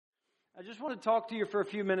I just want to talk to you for a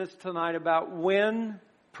few minutes tonight about when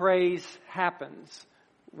praise happens.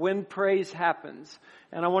 When praise happens.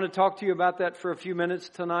 And I want to talk to you about that for a few minutes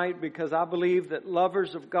tonight because I believe that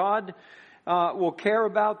lovers of God will care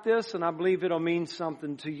about this, and I believe it'll mean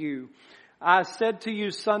something to you. I said to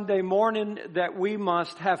you Sunday morning that we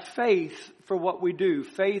must have faith for what we do.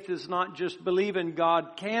 Faith is not just believing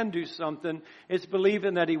God can do something, it's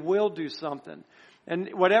believing that He will do something. And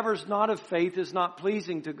whatever's not of faith is not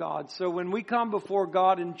pleasing to God. So when we come before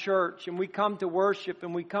God in church and we come to worship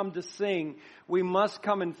and we come to sing, we must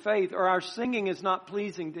come in faith, or our singing is not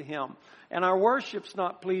pleasing to Him. And our worship's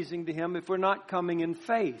not pleasing to Him if we're not coming in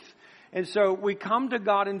faith. And so we come to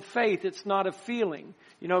God in faith. It's not a feeling.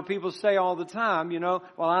 You know, people say all the time,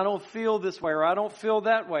 well, I don't feel this way or I don't feel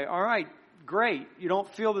that way. All right, great. You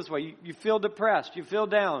don't feel this way. You feel depressed. You feel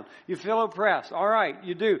down. You feel oppressed. All right,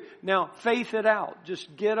 you do. Now, faith it out.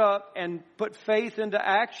 Just get up and put faith into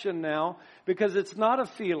action now, because it's not a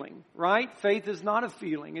feeling, right? Faith is not a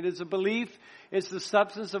feeling. It is a belief. It's the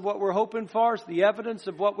substance of what we're hoping for. It's the evidence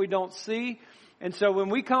of what we don't see. And so when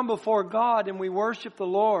we come before God and we worship the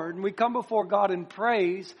Lord and we come before God in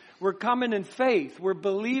praise, we're coming in faith. We're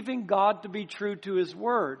believing God to be true to His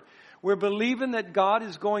Word. We're believing that God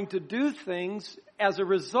is going to do things as a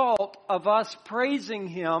result of us praising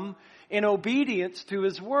Him in obedience to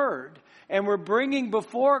His Word. And we're bringing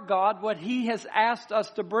before God what He has asked us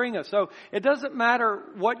to bring us. So it doesn't matter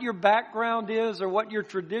what your background is or what your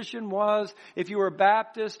tradition was. If you were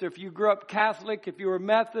Baptist, if you grew up Catholic, if you were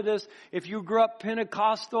Methodist, if you grew up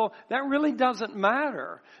Pentecostal, that really doesn't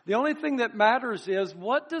matter. The only thing that matters is,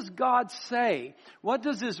 what does God say? What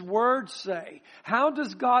does His Word say? How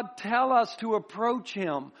does God tell us to approach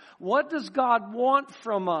Him? What does God want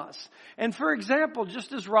from us? And for example,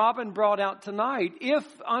 just as Robin brought out tonight, if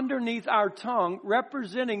underneath our tongue,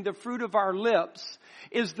 representing the fruit of our lips,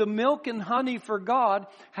 is the milk and honey for God,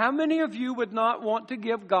 how many of you would not want to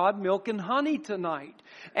give God milk and honey tonight?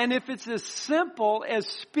 And if it's as simple as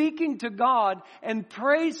speaking to God and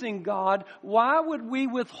praising God, why would we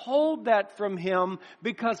withhold that from Him?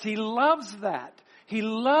 Because He loves that. He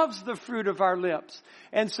loves the fruit of our lips.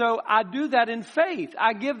 And so I do that in faith.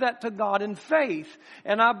 I give that to God in faith.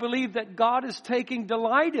 And I believe that God is taking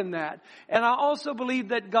delight in that. And I also believe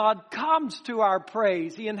that God comes to our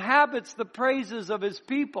praise. He inhabits the praises of His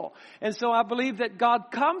people. And so I believe that God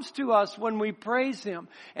comes to us when we praise Him.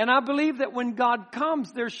 And I believe that when God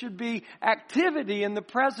comes, there should be activity in the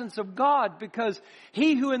presence of God, because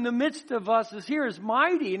He who in the midst of us is here is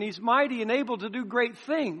mighty, and He's mighty and able to do great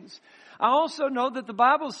things. I also know that the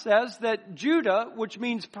Bible says that Judah, which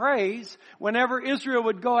means praise, whenever Israel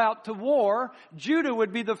would go out to war, Judah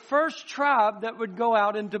would be the first tribe that would go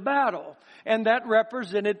out into battle. And that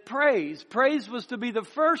represented praise. Praise was to be the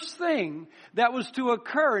first thing that was to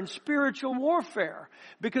occur in spiritual warfare,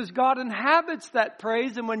 because God inhabits that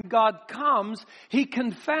praise, and when God comes, He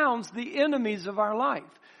confounds the enemies of our life.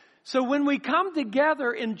 So when we come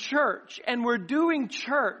together in church and we're doing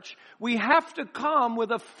church, we have to come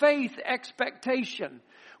with a faith expectation.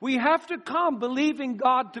 We have to come believing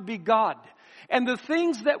God to be God. And the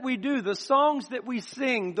things that we do, the songs that we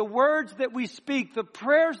sing, the words that we speak, the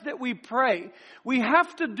prayers that we pray, we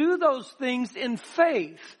have to do those things in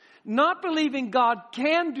faith, not believing God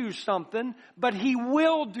can do something, but He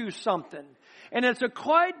will do something. And it's a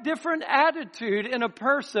quite different attitude in a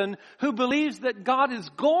person who believes that God is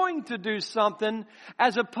going to do something,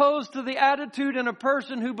 as opposed to the attitude in a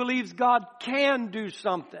person who believes God can do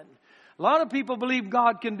something. A lot of people believe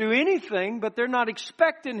God can do anything, but they're not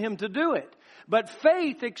expecting Him to do it. But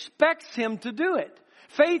faith expects Him to do it.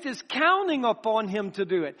 Faith is counting upon Him to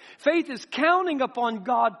do it. Faith is counting upon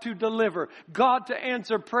God to deliver, God to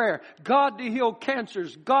answer prayer, God to heal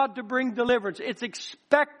cancers, God to bring deliverance. It's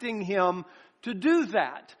expecting Him to do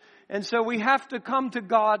that. And so we have to come to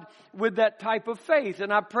God with that type of faith.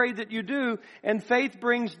 And I pray that you do. And faith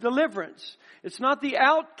brings deliverance. It's not the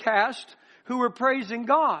outcast who are praising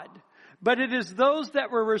God, but it is those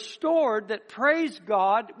that were restored that praise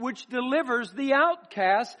God, which delivers the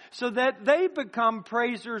outcast so that they become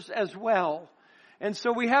praisers as well. And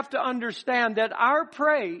so we have to understand that our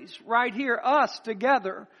praise right here, us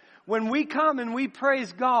together, when we come and we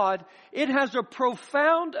praise God, it has a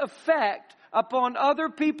profound effect upon other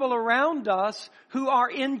people around us who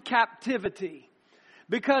are in captivity.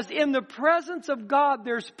 Because in the presence of God,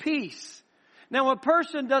 there's peace. Now, a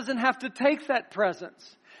person doesn't have to take that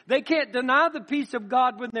presence. They can't deny the peace of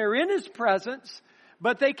God when they're in His presence,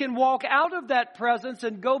 but they can walk out of that presence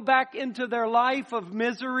and go back into their life of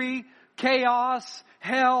misery, chaos,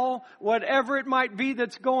 hell, whatever it might be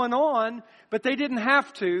that's going on, but they didn't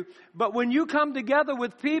have to. But when you come together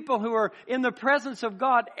with people who are in the presence of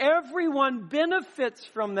God, everyone benefits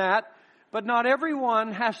from that, but not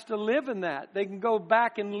everyone has to live in that. They can go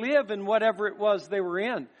back and live in whatever it was they were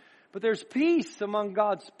in. But there's peace among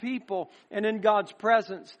God's people and in God's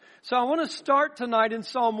presence. So I want to start tonight in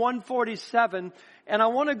Psalm 147, and I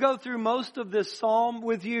want to go through most of this psalm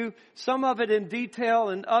with you, some of it in detail,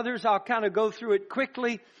 and others I'll kind of go through it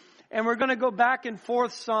quickly. And we're going to go back and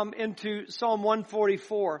forth some into Psalm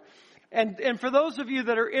 144. And for those of you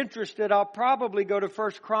that are interested, I'll probably go to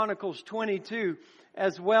 1 Chronicles 22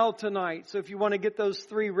 as well tonight. So if you want to get those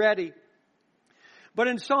three ready. But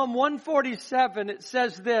in Psalm 147, it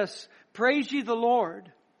says this, "Praise ye the Lord,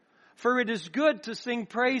 for it is good to sing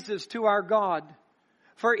praises to our God,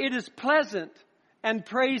 for it is pleasant and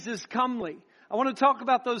praise is comely." I want to talk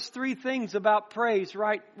about those three things about praise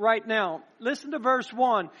right now. Listen to verse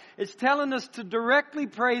 1. It's telling us to directly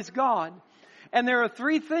praise God. And there are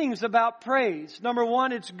three things about praise. Number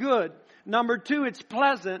one, it's good. Number two, it's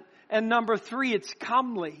pleasant. And number three, it's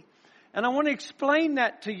comely. And I want to explain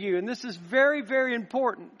that to you. And this is very, very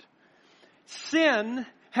important. Sin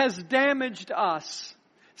has damaged us.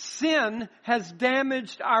 Sin has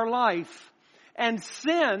damaged our life. And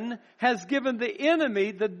sin has given the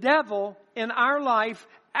enemy, the devil, in our life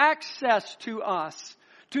access to us,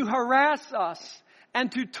 to harass us,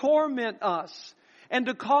 and to torment us, and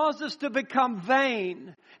to cause us to become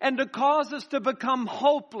vain, and to cause us to become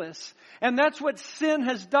hopeless. And that's what sin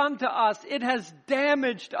has done to us. It has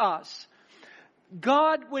damaged us.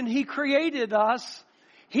 God, when He created us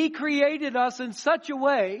in such a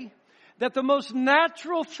way that the most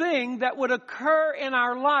natural thing that would occur in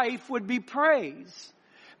our life would be praise.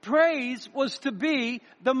 Praise was to be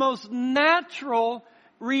the most natural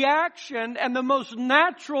reaction and the most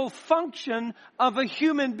natural function of a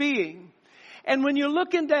human being. And when you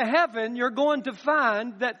look into heaven, you're going to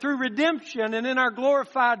find that through redemption and in our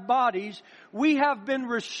glorified bodies, we have been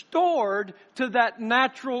restored to that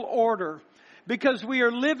natural order. Because we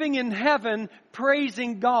are living in heaven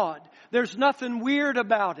praising God. There's nothing weird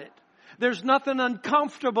about it. There's nothing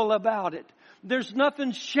uncomfortable about it. There's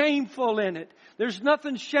nothing shameful in it. There's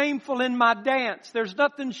nothing shameful in my dance. There's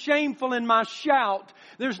nothing shameful in my shout.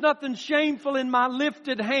 There's nothing shameful in my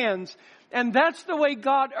lifted hands. And that's the way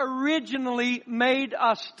God originally made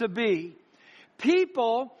us to be.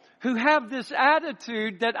 People who have this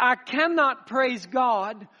attitude that I cannot praise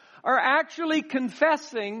God are actually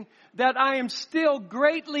confessing that I am still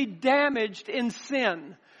greatly damaged in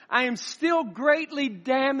sin. I am still greatly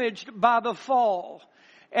damaged by the fall.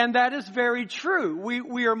 And that is very true.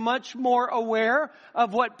 We are much more aware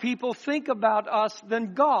of what people think about us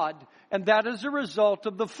than God. And that is a result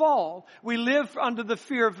of the fall. We live under the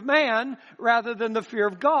fear of man rather than the fear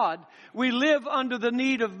of God. We live under the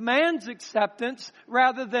need of man's acceptance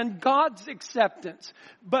rather than God's acceptance.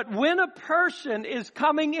 But when a person is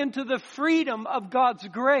coming into the freedom of God's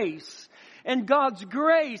grace, and God's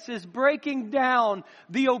grace is breaking down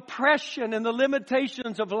the oppression and the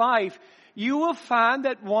limitations of life, you will find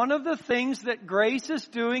that one of the things that grace is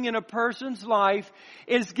doing in a person's life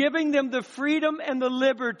is giving them the freedom and the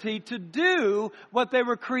liberty to do what they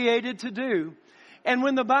were created to do. And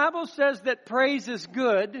when the Bible says that praise is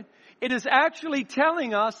good, it is actually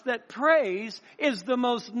telling us that praise is the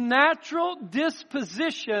most natural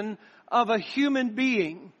disposition of a human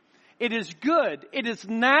being. It is good. It is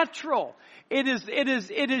natural. It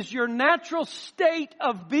is your natural state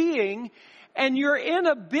of being. And your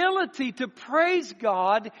inability to praise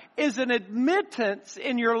God is an admittance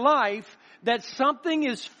in your life that something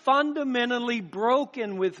is fundamentally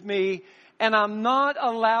broken with me and I'm not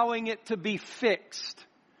allowing it to be fixed.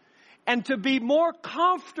 And to be more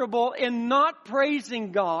comfortable in not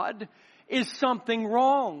praising God is something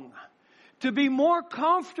wrong. To be more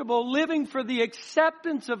comfortable living for the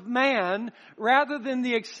acceptance of man rather than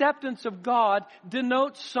the acceptance of God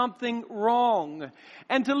denotes something wrong.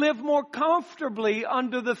 And to live more comfortably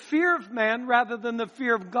under the fear of man rather than the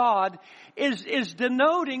fear of God is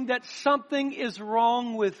denoting that something is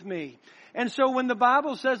wrong with me. And so when the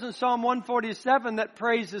Bible says in Psalm 147 that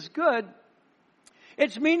praise is good,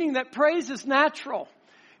 it's meaning that praise is natural.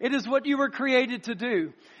 It is what you were created to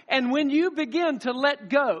do. And when you begin to let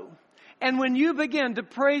go, and when you begin to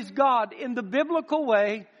praise God in the biblical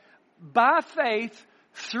way, by faith,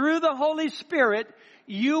 through the Holy Spirit,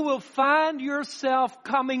 you will find yourself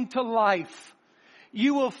coming to life.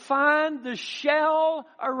 You will find the shell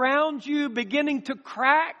around you beginning to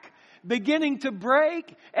crack, beginning to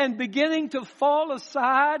break and beginning to fall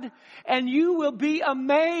aside. And you will be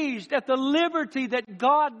amazed at the liberty that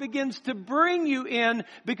God begins to bring you in,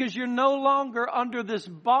 because you're no longer under this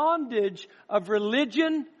bondage of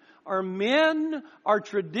religion or men or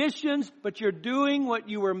traditions, but you're doing what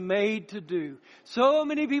you were made to do. So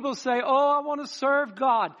many people say, oh, I want to serve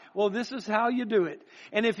God. Well, this is how you do it.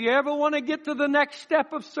 And if you ever want to get to the next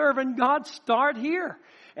step of serving God, start here.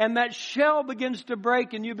 And that shell begins to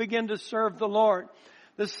break and you begin to serve the Lord.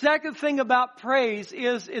 The second thing about praise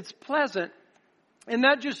is it's pleasant. And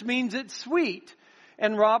that just means it's sweet.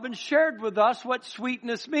 And Robin shared with us what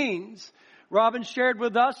sweetness means. Robin shared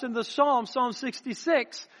with us in the Psalm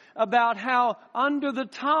 66, about how under the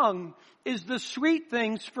tongue is the sweet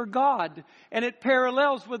things for God. And it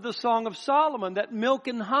parallels with the Song of Solomon, that milk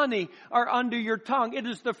and honey are under your tongue. It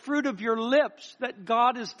is the fruit of your lips that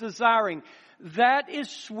God is desiring. That is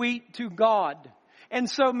sweet to God. And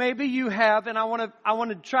so maybe you have, and I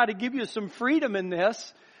want to try to give you some freedom in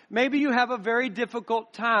this. Maybe you have a very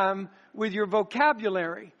difficult time with your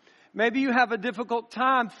vocabulary. Maybe you have a difficult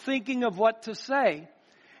time thinking of what to say.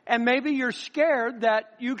 And maybe you're scared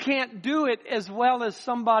that you can't do it as well as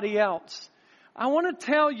somebody else. I want to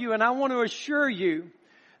tell you, and I want to assure you,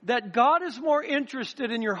 that God is more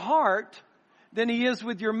interested in your heart than He is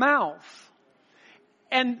with your mouth.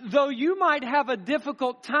 And though you might have a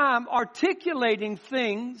difficult time articulating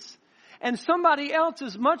things, and somebody else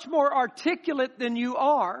is much more articulate than you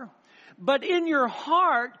are, but in your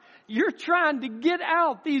heart, you're trying to get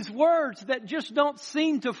out these words that just don't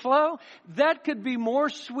seem to flow, that could be more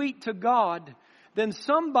sweet to God than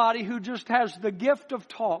somebody who just has the gift of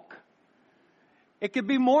talk. It could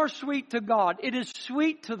be more sweet to God. It is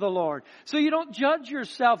sweet to the Lord. So you don't judge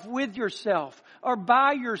yourself with yourself or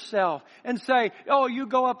by yourself and say, oh, you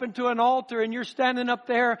go up into an altar and you're standing up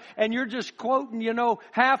there and you're just quoting,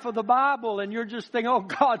 half of the Bible, and you're just thinking, oh,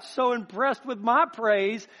 God's so impressed with my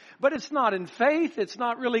praise. But it's not in faith. It's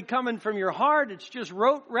not really coming from your heart. It's just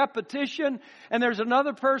rote repetition. And there's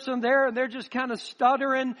another person there and they're just kind of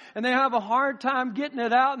stuttering and they have a hard time getting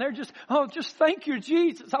it out. And they're just, oh, just thank you,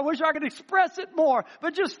 Jesus. I wish I could express it more.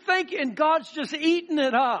 But just thank you. And God's just eating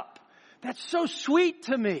it up. That's so sweet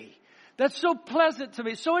to me. That's so pleasant to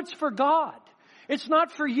me. So it's for God. It's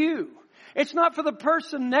not for you. It's not for the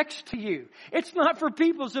person next to you. It's not for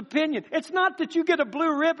people's opinion. It's not that you get a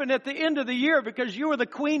blue ribbon at the end of the year because you were the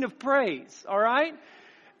queen of praise. All right?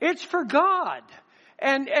 It's for God.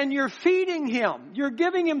 And you're feeding Him. You're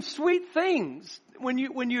giving Him sweet things when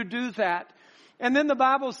you do that. And then the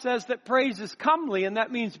Bible says that praise is comely, and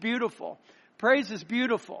that means beautiful. Praise is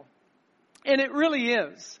beautiful. And it really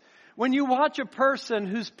is. When you watch a person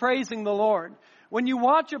who's praising the Lord, when you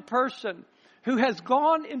watch a person who has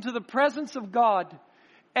gone into the presence of God,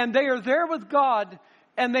 and they are there with God,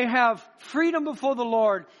 and they have freedom before the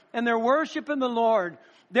Lord, and they're worshiping the Lord,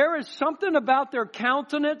 there is something about their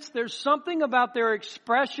countenance, there's something about their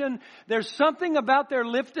expression, there's something about their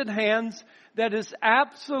lifted hands that is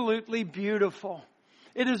absolutely beautiful.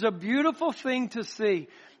 It is a beautiful thing to see.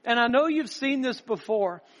 And I know you've seen this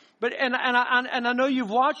before, but and I know you've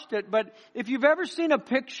watched it, but if you've ever seen a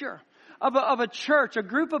picture of a church, a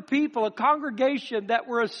group of people, a congregation that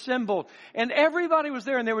were assembled, and everybody was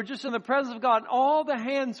there and they were just in the presence of God, and all the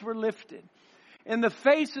hands were lifted and the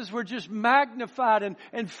faces were just magnified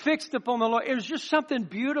and fixed upon the Lord. It was just something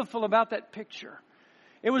beautiful about that picture.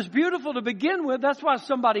 It was beautiful to begin with. That's why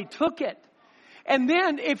somebody took it. And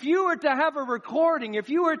then if you were to have a recording, if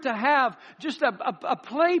you were to have just a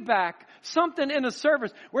playback, something in a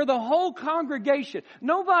service where the whole congregation,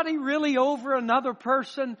 nobody really over another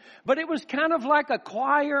person, but it was kind of like a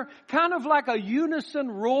choir, kind of like a unison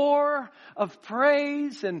roar of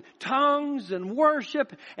praise and tongues and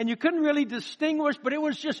worship, and you couldn't really distinguish, but it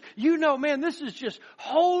was just, man, this is just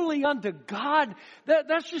holy unto God.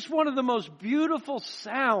 That's just one of the most beautiful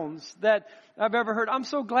sounds that I've ever heard. I'm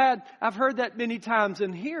so glad I've heard that many times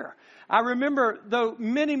in here. I remember, though,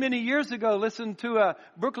 many, many years ago, listened to a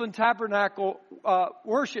Brooklyn Tabernacle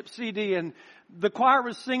worship CD, and the choir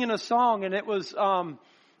was singing a song, and it was, I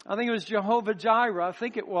think it was Jehovah Jireh, I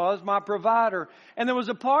think it was, my provider. And there was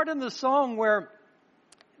a part in the song where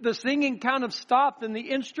the singing kind of stopped and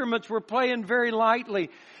the instruments were playing very lightly.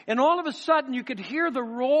 And all of a sudden, you could hear the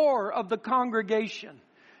roar of the congregation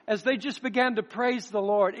as they just began to praise the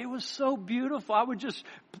Lord. It was so beautiful. I would just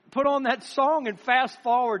put on that song and fast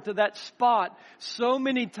forward to that spot so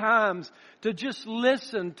many times to just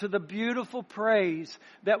listen to the beautiful praise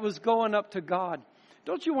that was going up to God.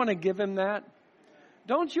 Don't you want to give Him that?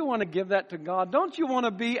 Don't you want to give that to God? Don't you want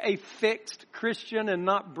to be a fixed Christian and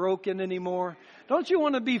not broken anymore? Don't you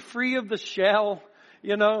want to be free of the shell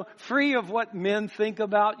free of what men think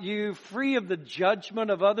about you, free of the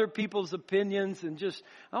judgment of other people's opinions, and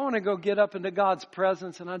I want to go get up into God's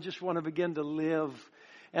presence, and I just want to begin to live.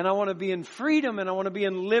 And I want to be in freedom, and I want to be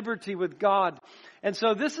in liberty with God. And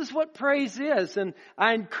so this is what praise is. And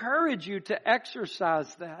I encourage you to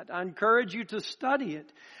exercise that. I encourage you to study it.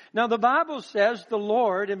 Now the Bible says the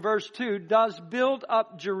Lord, in verse 2, does build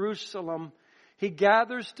up Jerusalem. He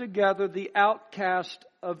gathers together the outcast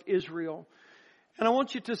of Israel. And I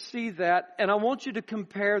want you to see that. And I want you to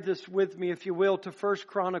compare this with me, if you will, to 1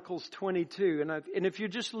 Chronicles 22. And if you're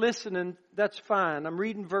just listening, that's fine. I'm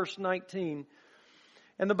reading verse 19.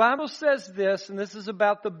 And the Bible says this, and this is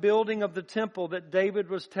about the building of the temple that David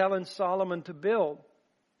was telling Solomon to build.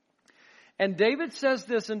 And David says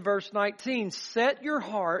this in verse 19, set your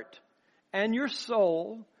heart and your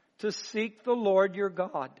soul to seek the Lord your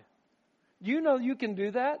God. Do you know you can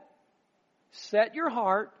do that? Set your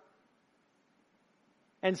heart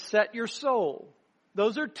and set your soul.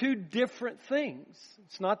 Those are two different things.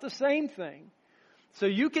 It's not the same thing. So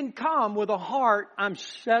you can come with a heart, I'm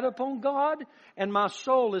set upon God, and my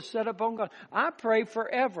soul is set upon God. I pray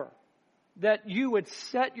forever that you would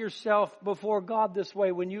set yourself before God this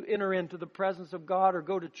way when you enter into the presence of God or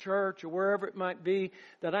go to church or wherever it might be,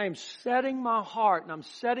 that I am setting my heart and I'm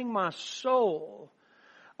setting my soul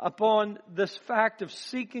upon this fact of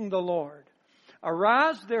seeking the Lord.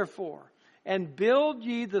 Arise, therefore, and build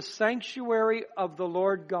ye the sanctuary of the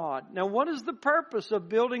Lord God. Now, what is the purpose of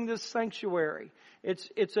building this sanctuary? It's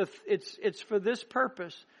for this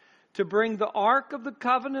purpose, to bring the ark of the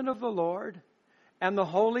covenant of the Lord and the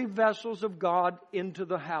holy vessels of God into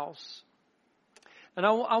the house. And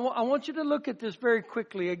I want you to look at this very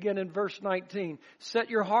quickly again in verse 19.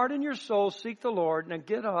 Set your heart and your soul, seek the Lord. Now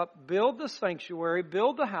get up, build the sanctuary,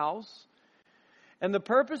 build the house. And the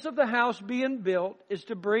purpose of the house being built is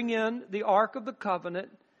to bring in the ark of the covenant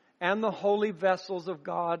and the holy vessels of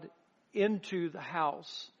God into the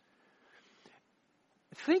house.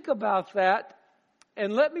 Think about that,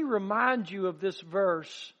 and let me remind you of this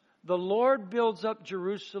verse. The Lord builds up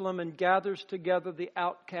Jerusalem and gathers together the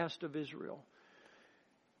outcast of Israel.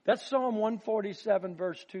 That's Psalm 147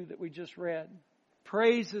 verse 2 that we just read.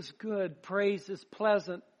 Praise is good, praise is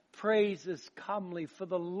pleasant, praise is comely, for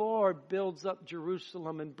the Lord builds up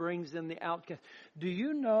Jerusalem and brings in the outcast. Do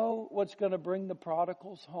you know what's going to bring the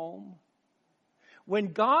prodigals home?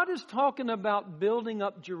 When God is talking about building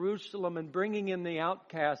up Jerusalem and bringing in the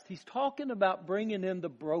outcast, He's talking about bringing in the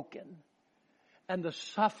broken and the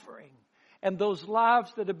suffering and those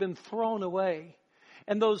lives that have been thrown away.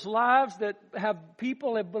 And those lives that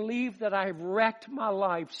people have believed that I have wrecked my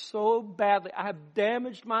life so badly. I have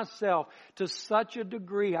damaged myself to such a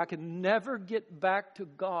degree I can never get back to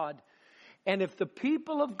God. And if the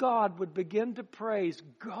people of God would begin to praise,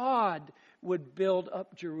 God would build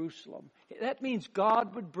up Jerusalem. That means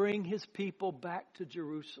God would bring His people back to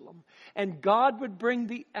Jerusalem. And God would bring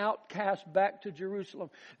the outcast back to Jerusalem.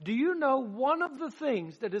 Do you know one of the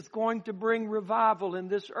things that is going to bring revival in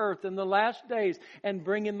this earth in the last days and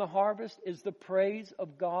bring in the harvest is the praise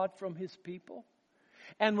of God from His people?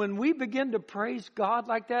 And when we begin to praise God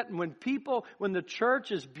like that, and when the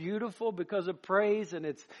church is beautiful because of praise, and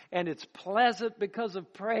it's pleasant because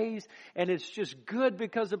of praise, and it's just good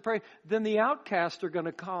because of praise, then the outcasts are going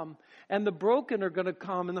to come, and the broken are going to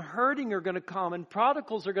come, and the hurting are going to come, and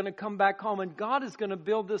prodigals are going to come back home, and God is going to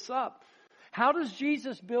build this up. How does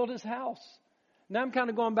Jesus build His house? Now I'm kind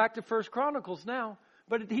of going back to 1 Chronicles now.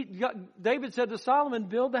 But David said to Solomon,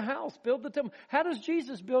 build the house, build the temple. How does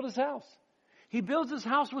Jesus build His house? He builds His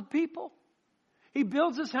house with people. He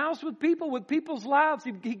builds His house with people, with people's lives.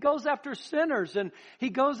 He goes after sinners, and He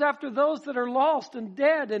goes after those that are lost and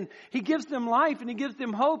dead, and He gives them life, and He gives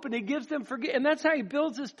them hope, and He gives them forgiveness. And that's how He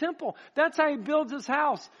builds His temple. That's how He builds His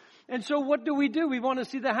house. And so what do? We want to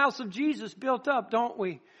see the house of Jesus built up, don't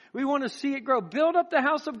we? We want to see it grow. Build up the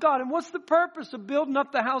house of God. And what's the purpose of building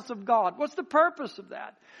up the house of God? What's the purpose of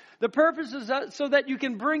that? The purpose is so that you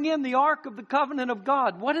can bring in the ark of the covenant of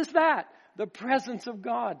God. What is that? The presence of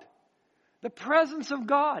God. The presence of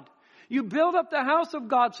God. You build up the house of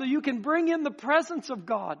God so you can bring in the presence of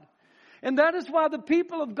God. And that is why the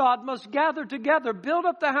people of God must gather together. Build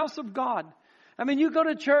up the house of God. I mean, you go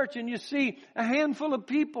to church and you see a handful of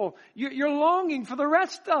people. You're longing for the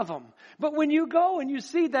rest of them. But when you go and you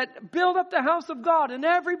see that, build up the house of God, and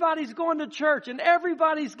everybody's going to church and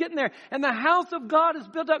everybody's getting there, and the house of God is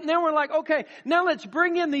built up. Now we're like, okay, now let's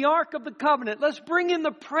bring in the Ark of the Covenant. Let's bring in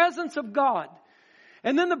the presence of God.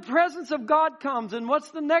 And then the presence of God comes. And what's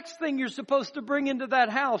the next thing you're supposed to bring into that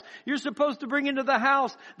house? You're supposed to bring into the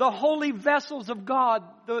house the holy vessels of God.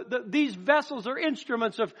 These vessels are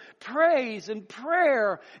instruments of praise and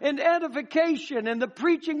prayer and edification, and the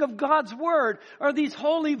preaching of God's word are these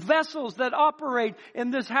holy vessels that operate in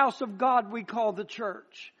this house of God we call the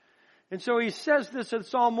church. And so he says this in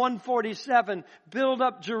Psalm 147, build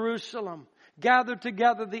up Jerusalem, gather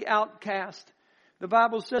together the outcast. The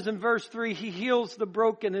Bible says in verse 3, He heals the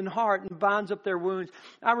broken in heart and binds up their wounds.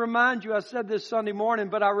 I remind you, I said this Sunday morning,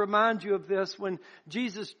 but I remind you of this when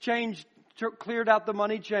Jesus cleared out the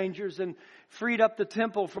money changers and freed up the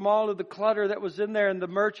temple from all of the clutter that was in there and the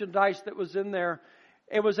merchandise that was in there.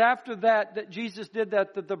 It was after that Jesus did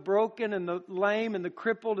that the broken and the lame and the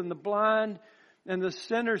crippled and the blind and the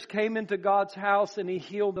sinners came into God's house and He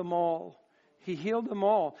healed them all. He healed them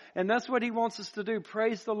all. And that's what He wants us to do.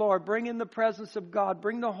 Praise the Lord. Bring in the presence of God.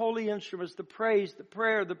 Bring the holy instruments, the praise, the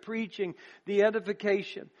prayer, the preaching, the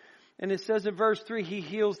edification. And it says in verse 3, He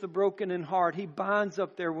heals the broken in heart. He binds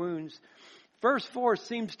up their wounds. Verse 4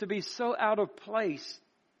 seems to be so out of place.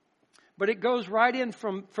 But it goes right in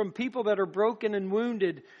from people that are broken and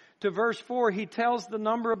wounded to verse 4. He tells the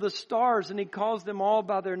number of the stars and He calls them all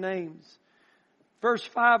by their names. Verse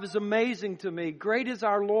 5 is amazing to me. Great is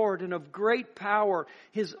our Lord and of great power.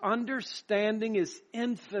 His understanding is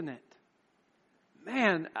infinite.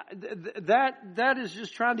 Man, that is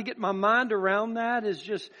just trying to get my mind around that is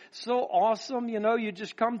just so awesome. You know, you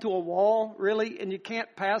just come to a wall, really, and you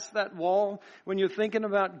can't pass that wall when you're thinking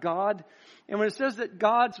about God. And when it says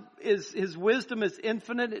that His wisdom is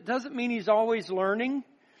infinite, it doesn't mean He's always learning.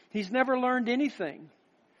 He's never learned anything.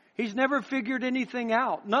 He's never figured anything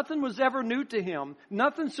out. Nothing was ever new to Him.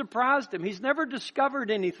 Nothing surprised Him. He's never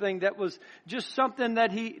discovered anything that was just something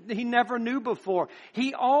that he never knew before.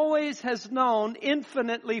 He always has known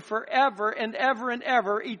infinitely forever and ever and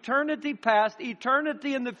ever, eternity past,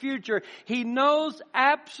 eternity in the future. He knows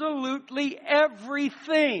absolutely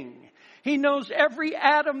everything. He knows every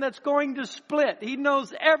atom that's going to split. He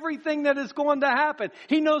knows everything that is going to happen.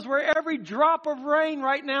 He knows where every drop of rain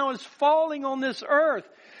right now is falling on this earth.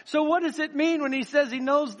 So what does it mean when He says He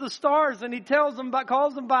knows the stars and He calls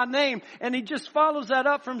them by name, and He just follows that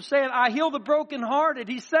up from saying, I heal the brokenhearted?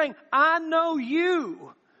 He's saying, I know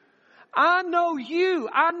you. I know you.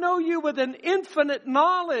 I know you with an infinite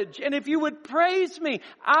knowledge. And if you would praise me,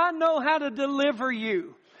 I know how to deliver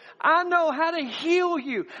you. I know how to heal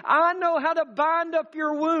you. I know how to bind up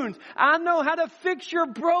your wounds. I know how to fix your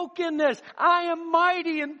brokenness. I am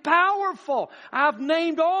mighty and powerful. I've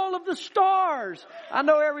named all of the stars. I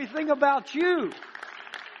know everything about you.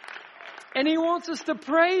 And He wants us to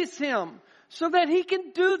praise Him so that He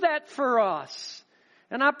can do that for us.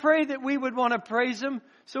 And I pray that we would want to praise Him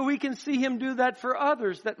so we can see Him do that for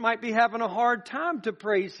others that might be having a hard time to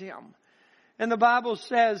praise Him. And the Bible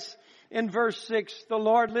says, in verse 6, the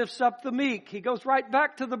Lord lifts up the meek. He goes right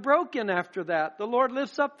back to the broken after that. The Lord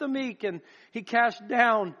lifts up the meek and He casts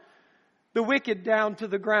down the wicked down to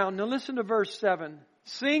the ground. Now listen to verse 7.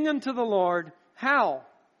 Sing unto the Lord. How?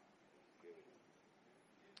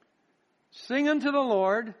 Sing unto the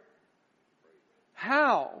Lord.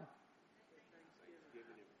 How?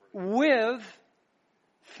 With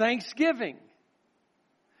thanksgiving.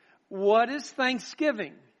 What is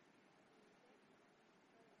thanksgiving?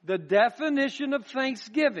 The definition of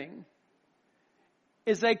thanksgiving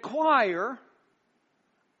is a choir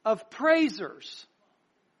of praisers.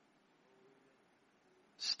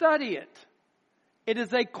 Study it. It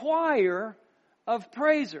is a choir of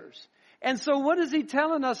praisers. And so what is He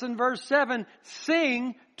telling us in verse 7?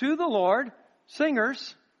 Sing to the Lord,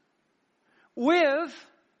 singers, with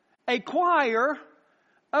a choir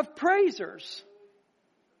of praisers.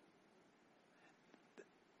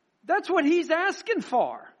 That's what He's asking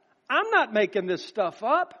for. I'm not making this stuff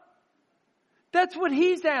up. That's what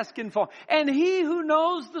He's asking for. And He who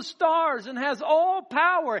knows the stars and has all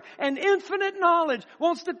power and infinite knowledge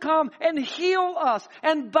wants to come and heal us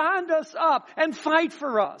and bind us up and fight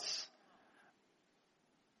for us.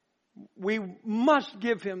 We must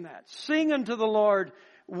give Him that. Sing unto the Lord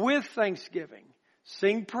with thanksgiving.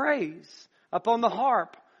 Sing praise upon the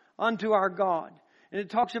harp unto our God. And it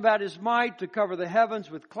talks about His might to cover the heavens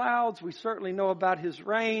with clouds. We certainly know about His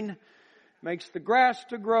rain. Makes the grass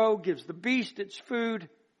to grow, gives the beast its food.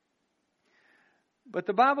 But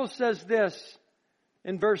the Bible says this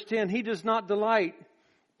in verse 10, He does not delight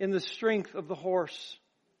in the strength of the horse.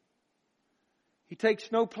 He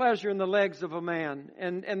takes no pleasure in the legs of a man.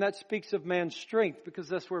 And that speaks of man's strength, because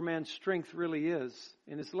that's where man's strength really is,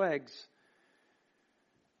 in his legs.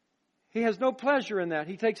 He has no pleasure in that.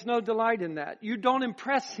 He takes no delight in that. You don't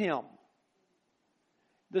impress Him.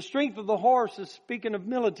 The strength of the horse is speaking of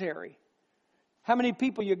military. How many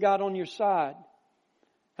people you got on your side?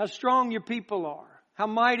 How strong your people are. How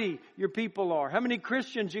mighty your people are. How many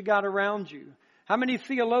Christians you got around you. How many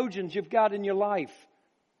theologians you've got in your life.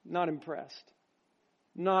 Not impressed.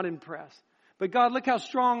 Not impressed. But God, look how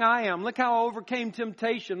strong I am. Look how I overcame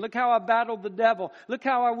temptation. Look how I battled the devil. Look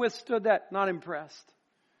how I withstood that. Not impressed.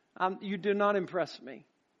 You do not impress me.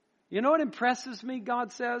 You know what impresses me,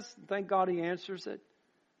 God says? Thank God He answers it.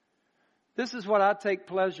 This is what I take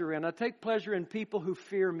pleasure in. I take pleasure in people who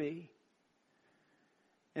fear me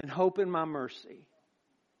and hope in my mercy.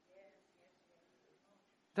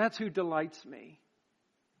 That's who delights me.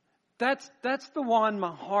 That's the one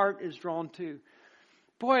my heart is drawn to.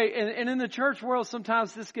 Boy, and in the church world,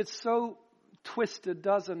 sometimes this gets so twisted,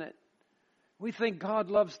 doesn't it? We think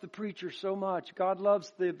God loves the preacher so much. God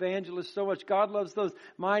loves the evangelist so much. God loves those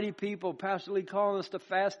mighty people. Pastor Lee calling us to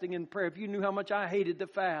fasting and prayer. If you knew how much I hated to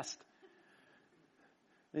fast.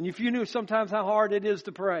 And if you knew sometimes how hard it is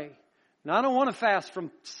to pray. Now, I don't want to fast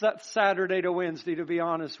from Saturday to Wednesday, to be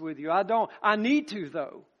honest with you. I don't. I need to,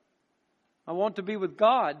 though. I want to be with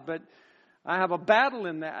God, but I have a battle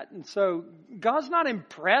in that. And so God's not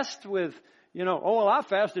impressed with, oh, well, I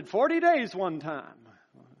fasted 40 days one time.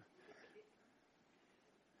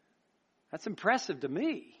 That's impressive to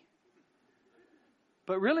me.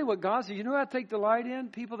 But really what God says, I take delight in?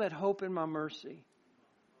 People that hope in my mercy.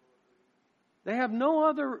 They have no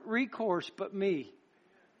other recourse but me.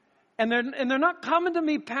 And they're not coming to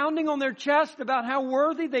me pounding on their chest about how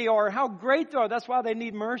worthy they are, how great they are. That's why they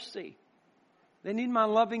need mercy. They need my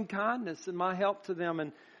loving kindness and my help to them.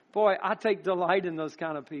 And boy, I take delight in those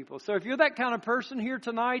kind of people. So if you're that kind of person here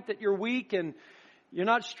tonight, that you're weak and you're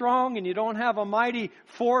not strong and you don't have a mighty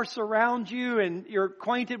force around you and you're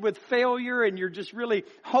acquainted with failure and you're just really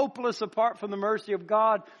hopeless apart from the mercy of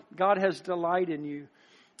God, God has delight in you.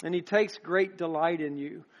 And He takes great delight in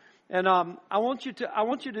you. And I want you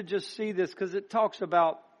to just see this, because it talks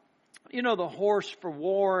about, the horse for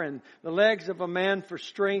war and the legs of a man for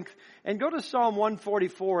strength. And go to Psalm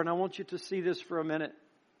 144, and I want you to see this for a minute.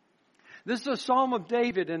 This is a Psalm of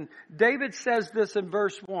David, and David says this in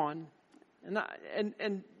verse 1.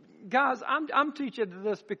 And guys, I'm teaching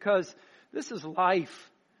this because this is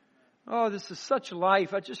life. Oh, this is such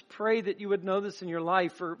life. I just pray that you would know this in your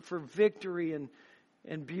life for victory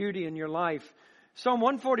and beauty in your life. Psalm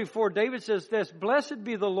 144, David says this, "Blessed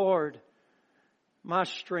be the Lord, my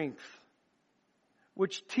strength,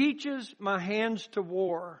 which teaches my hands to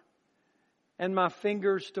war and my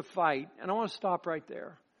fingers to fight." And I want to stop right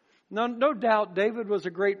there. No doubt David was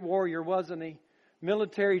a great warrior, wasn't he?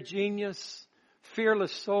 Military genius,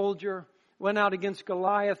 fearless soldier, went out against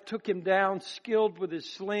Goliath, took him down, skilled with his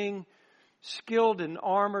sling, skilled in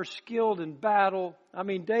armor, skilled in battle. I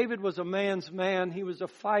mean, David was a man's man. He was a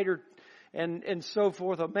fighter and so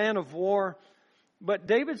forth, a man of war. But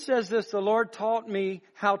David says this, "The Lord taught me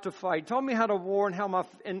how to fight, taught me how to war and how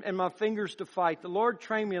my fingers to fight. The Lord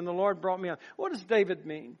trained me and the Lord brought me out." What does David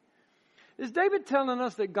mean? Is David telling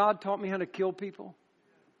us that God taught me how to kill people?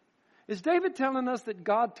 Is David telling us that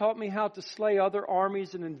God taught me how to slay other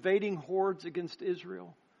armies and invading hordes against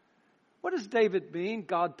Israel? What does David mean?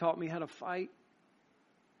 God taught me how to fight.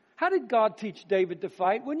 How did God teach David to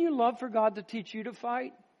fight? Wouldn't you love for God to teach you to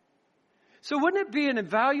fight? So wouldn't it be an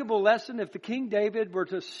invaluable lesson if the King David were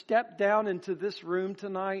to step down into this room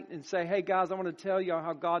tonight and say, "Hey guys, I want to tell you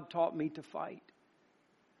how God taught me to fight."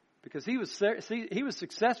 Because he was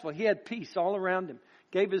successful. He had peace all around him.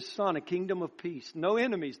 Gave his son a kingdom of peace. No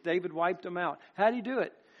enemies. David wiped them out. How did he do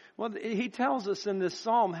it? Well, he tells us in this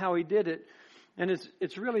psalm how he did it. And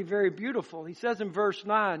it's really very beautiful. He says in verse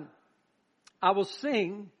 9, "I will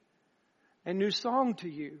sing a new song to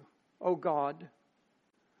you, O God.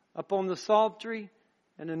 Upon the psaltery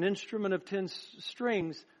and an instrument of 10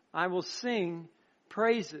 strings, I will sing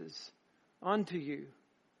praises unto you.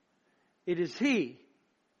 It is He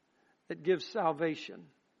that gives salvation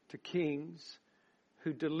to kings,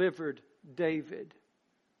 who delivered David."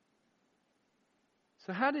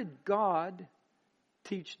 So how did God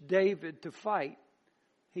teach David to fight?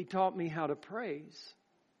 He taught me how to praise.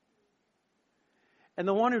 And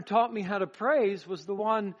the one who taught me how to praise was the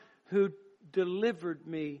one who delivered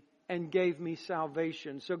me and gave me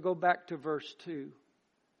salvation. So go back to verse 2.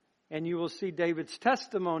 And you will see David's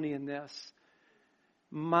testimony in this.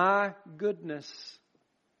 My goodness,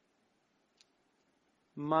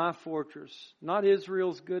 my fortress. Not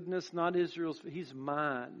Israel's goodness, not Israel's. He's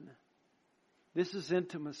mine. This is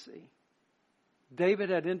intimacy. David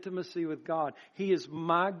had intimacy with God. He is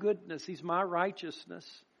my goodness. He's my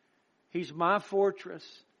righteousness. He's my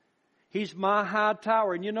fortress. He's my high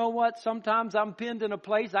tower. And you know what? Sometimes I'm pinned in a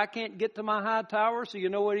place I can't get to my high tower. So you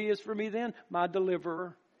know what He is for me then? My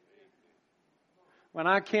deliverer. When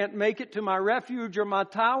I can't make it to my refuge or my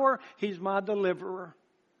tower, He's my deliverer.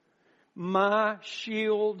 My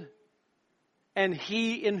shield, and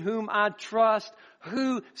He in whom I trust,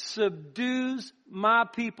 who subdues my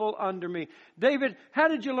people under me. David, how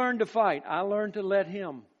did you learn to fight? I learned to let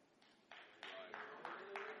Him.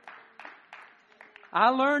 I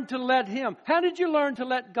learned to let Him. How did you learn to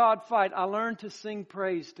let God fight? I learned to sing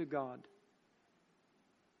praise to God.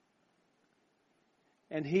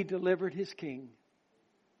 And He delivered His king.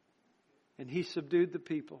 And He subdued the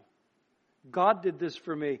people. God did this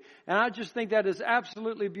for me. And I just think that is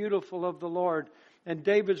absolutely beautiful of the Lord. And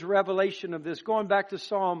David's revelation of this. Going back to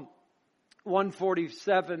Psalm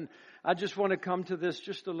 147, I just want to come to this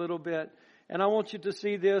just a little bit. And I want you to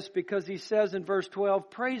see this because he says in verse 12,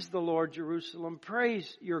 praise the Lord, Jerusalem.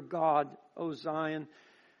 Praise your God, O Zion.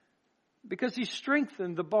 Because He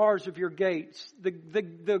strengthened the bars of your gates. The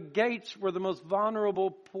gates were the most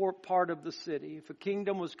vulnerable part of the city. If a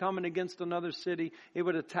kingdom was coming against another city, it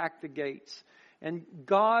would attack the gates. And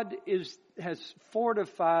God has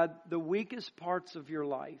fortified the weakest parts of your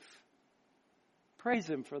life. Praise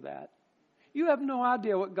Him for that. You have no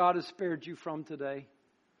idea what God has spared you from today,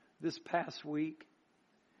 this past week.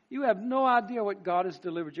 You have no idea what God has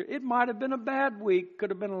delivered you. It might have been a bad week.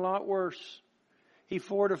 Could have been a lot worse. He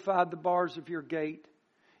fortified the bars of your gate.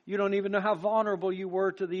 You don't even know how vulnerable you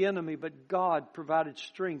were to the enemy, but God provided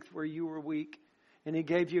strength where you were weak. And He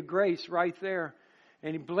gave you grace right there.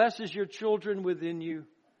 And He blesses your children within you.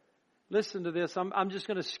 Listen to this. I'm just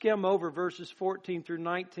going to skim over verses 14 through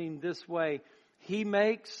 19 this way. He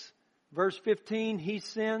makes. Verse 15, He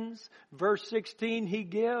sends. Verse 16, He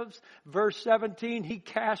gives. Verse 17, He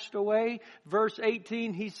cast away. Verse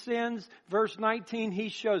 18, He sends. Verse 19, He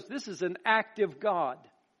shows. This is an active God.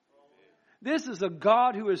 This is a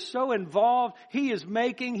God who is so involved. He is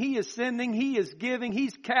making, He is sending, He is giving,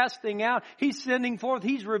 He's casting out, He's sending forth,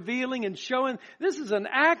 He's revealing and showing. This is an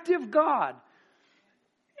active God.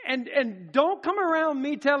 And don't come around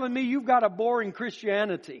me telling me you've got a boring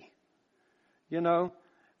Christianity. You know.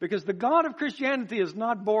 Because the God of Christianity is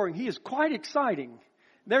not boring. He is quite exciting.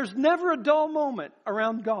 There's never a dull moment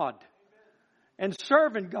around God. And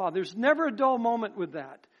serving God. There's never a dull moment with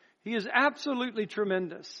that. He is absolutely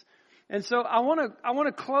tremendous. And so I want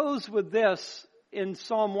to close with this in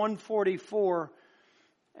Psalm 144.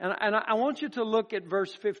 And I want you to look at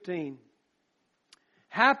verse 15.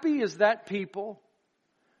 Happy is that people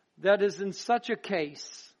that is in such a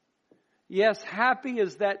case. Yes, happy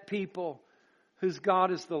is that people whose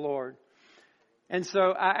God is the Lord. And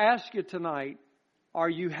so I ask you tonight, are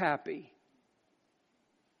you happy?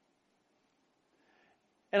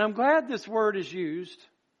 And I'm glad this word is used,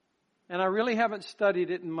 and I really haven't studied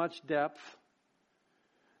it in much depth.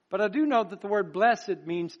 But I do know that the word blessed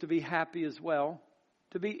means to be happy as well,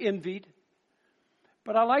 to be envied.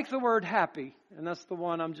 But I like the word happy, and that's the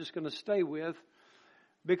one I'm just going to stay with.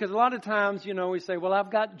 Because a lot of times, we say, well, I've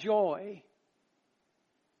got joy.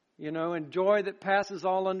 And joy that passes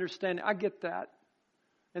all understanding. I get that.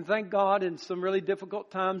 And thank God in some really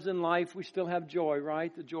difficult times in life, we still have joy,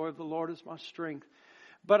 right? The joy of the Lord is my strength.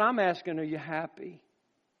 But I'm asking, are you happy?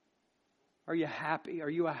 Are you happy? Are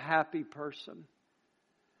you a happy person?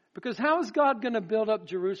 Because how is God going to build up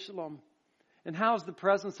Jerusalem? And how is the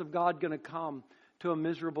presence of God going to come to a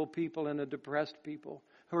miserable people and a depressed people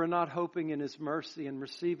who are not hoping in His mercy and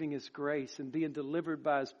receiving His grace and being delivered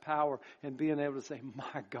by His power and being able to say,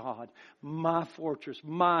 my God, my fortress,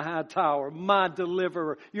 my high tower, my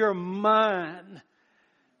deliverer, you're mine.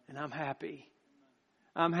 And I'm happy.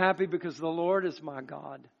 I'm happy because the Lord is my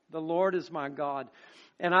God. The Lord is my God.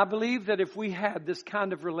 And I believe that if we had this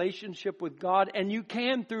kind of relationship with God, and you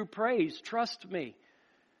can through praise, trust me.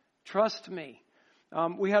 Trust me.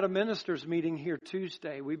 We had a ministers meeting here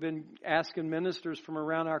Tuesday. We've been asking ministers from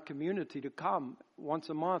around our community to come once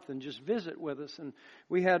a month and just visit with us. And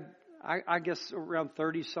we had, I guess, around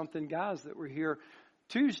 30-something guys that were here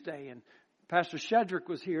Tuesday. And Pastor Shedrick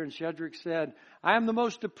was here, and Shedrick said, I am the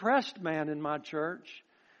most depressed man in my church,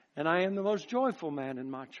 and I am the most joyful man in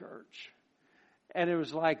my church. And it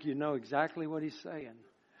was like, you know exactly what he's saying.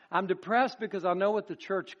 I'm depressed because I know what the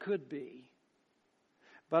church could be.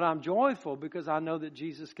 But I'm joyful because I know that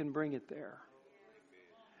Jesus can bring it there.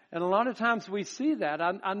 And a lot of times we see that.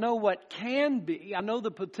 I know what can be. I know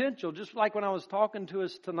the potential. Just like when I was talking to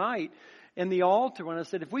us tonight in the altar, when I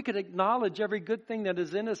said, if we could acknowledge every good thing that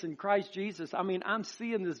is in us in Christ Jesus. I mean, I'm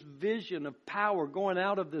seeing this vision of power going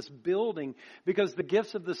out of this building because the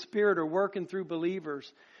gifts of the Spirit are working through believers.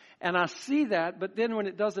 And I see that, but then when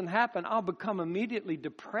it doesn't happen, I'll become immediately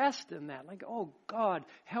depressed in that. Like, oh God,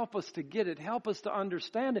 help us to get it. Help us to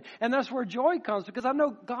understand it. And that's where joy comes, because I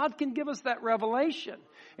know God can give us that revelation.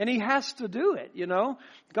 And He has to do it, you know.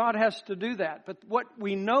 God has to do that. But what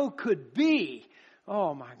we know could be,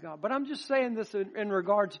 oh my God. But I'm just saying this in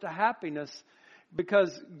regards to happiness,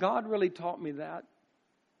 because God really taught me that.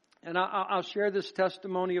 And I'll share this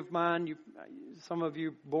testimony of mine. Some of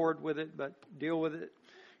you bored with it, but deal with it,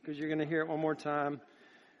 because you're going to hear it one more time.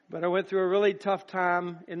 But I went through a really tough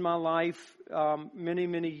time in my life, many,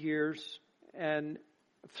 many years, and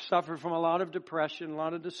suffered from a lot of depression, a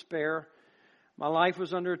lot of despair. My life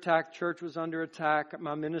was under attack. Church was under attack.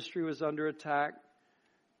 My ministry was under attack.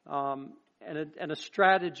 And a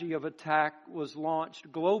strategy of attack was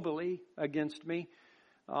launched globally against me,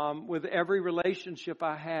 with every relationship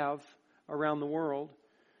I have around the world.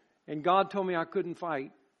 And God told me I couldn't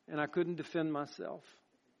fight and I couldn't defend myself.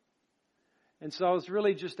 And so I was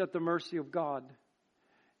really just at the mercy of God.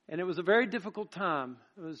 And it was a very difficult time.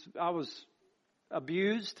 I was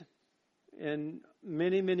abused in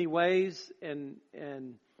many, many ways. And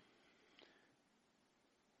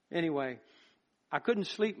anyway, I couldn't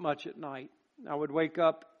sleep much at night. I would wake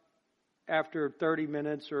up after 30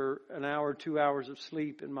 minutes or an hour, 2 hours of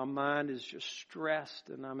sleep, and my mind is just stressed,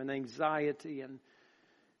 and I'm in anxiety and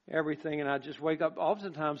everything. And I just wake up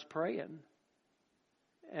oftentimes praying.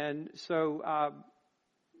 And so I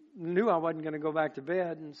knew I wasn't going to go back to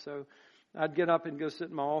bed. And so I'd get up and go sit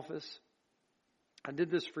in my office. I did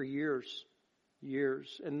this for years,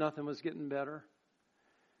 and nothing was getting better.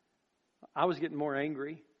 I was getting more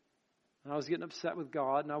angry. And I was getting upset with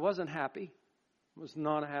God, and I wasn't happy. I was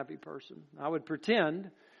not a happy person. I would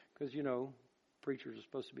pretend, because, you know, preachers are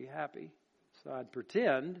supposed to be happy. So I'd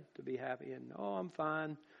pretend to be happy, and, oh, I'm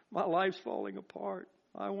fine. My life's falling apart.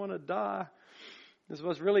 I want to die. This is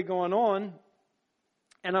what's really going on.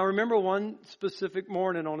 And I remember one specific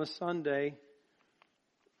morning on a Sunday.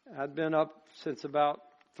 I'd been up since about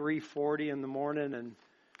 3:40 in the morning and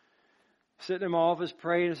sitting in my office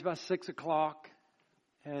praying. It's about 6 o'clock.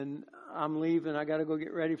 And I'm leaving. I got to go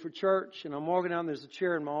get ready for church. And I'm walking out, and there's a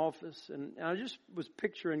chair in my office. And I just was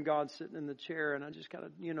picturing God sitting in the chair. And I just got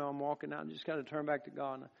to, you know, I'm walking out and just got to turn back to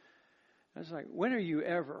God. And I was like, when are you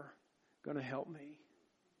ever going to help me?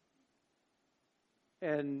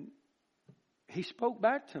 And He spoke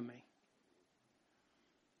back to me.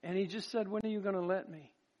 And He just said, when are you going to let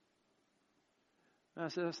me? And I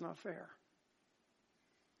said, that's not fair.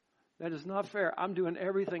 That is not fair. I'm doing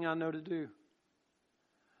everything I know to do.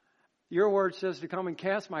 Your word says to come and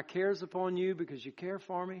cast my cares upon you because you care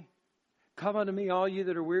for me. Come unto me, all you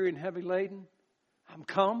that are weary and heavy laden. I'm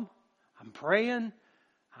praying,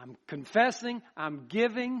 I'm confessing, I'm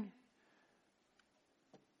giving.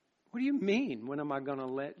 What do you mean, when am I going to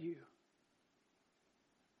let you?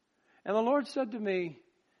 And the Lord said to me,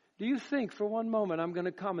 do you think for one moment I'm going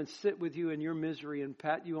to come and sit with you in your misery and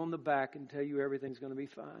pat you on the back and tell you everything's going to be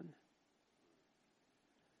fine?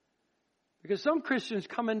 Because some Christians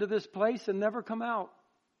come into this place and never come out.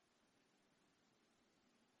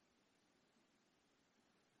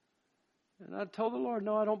 And I told the Lord,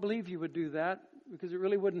 no, I don't believe you would do that, because it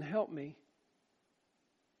really wouldn't help me.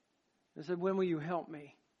 I said, when will you help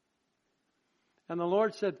me? And the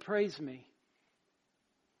Lord said, praise me.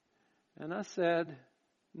 And I said,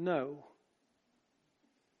 no.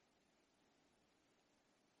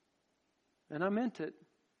 And I meant it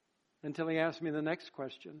until He asked me the next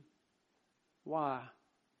question. Why?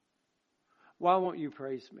 Why won't you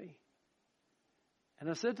praise me? And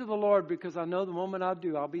I said to the Lord, because I know the moment I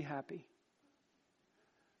do, I'll be happy.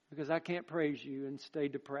 Because I can't praise you and stay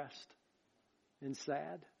depressed and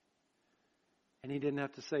sad. And He didn't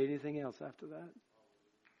have to say anything else after that.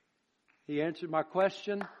 He answered my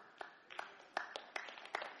question.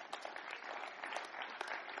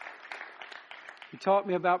 He taught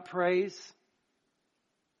me about praise.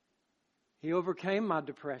 He overcame my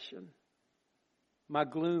depression, my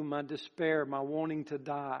gloom, my despair, my wanting to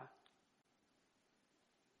die,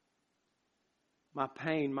 my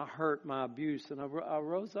pain, my hurt, my abuse. And I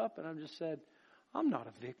rose up and I just said, I'm not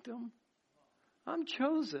a victim. I'm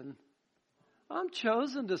chosen. I'm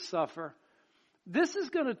chosen to suffer. This is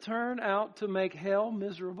going to turn out to make hell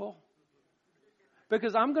miserable,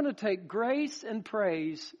 because I'm going to take grace and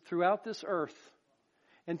praise throughout this earth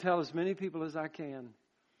and tell as many people as I can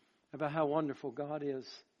about how wonderful God is.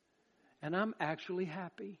 And I'm actually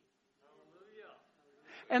happy.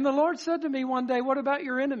 And the Lord said to me one day, what about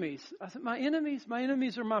your enemies? I said, my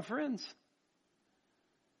enemies are my friends.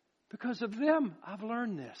 Because of them, I've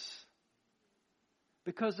learned this.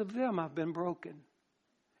 Because of them, I've been broken.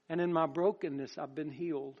 And in my brokenness, I've been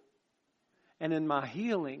healed. And in my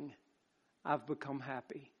healing, I've become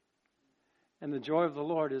happy. And the joy of the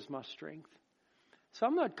Lord is my strength. So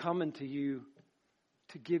I'm not coming to you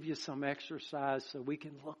to give you some exercise so we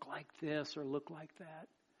can look like this or look like that.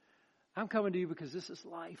 I'm coming to you because this is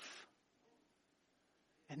life.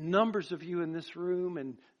 And numbers of you in this room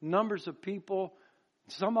and numbers of people,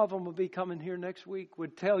 some of them will be coming here next week,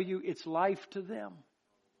 would tell you it's life to them.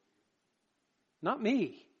 Not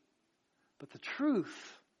me, but the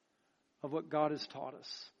truth of what God has taught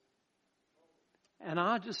us. And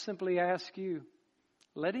I just simply ask you,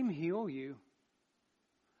 let Him heal you.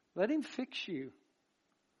 Let Him fix you.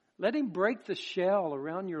 Let Him break the shell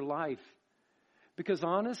around your life. Because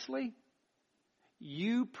honestly,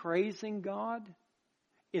 you praising God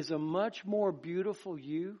is a much more beautiful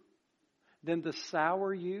you than the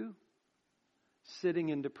sour you sitting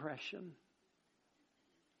in depression.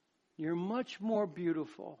 You're much more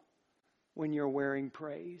beautiful when you're wearing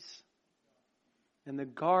praise. And the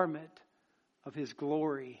garment of His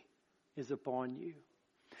glory is upon you.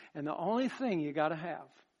 And the only thing you got to have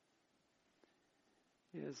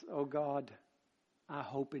is, oh God, I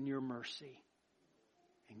hope in your mercy.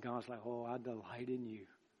 And God's like, oh, I delight in you.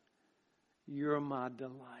 You're my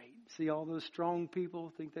delight. See, all those strong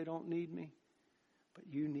people think they don't need me, but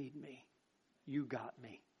you need me. You got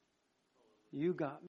me. You got me.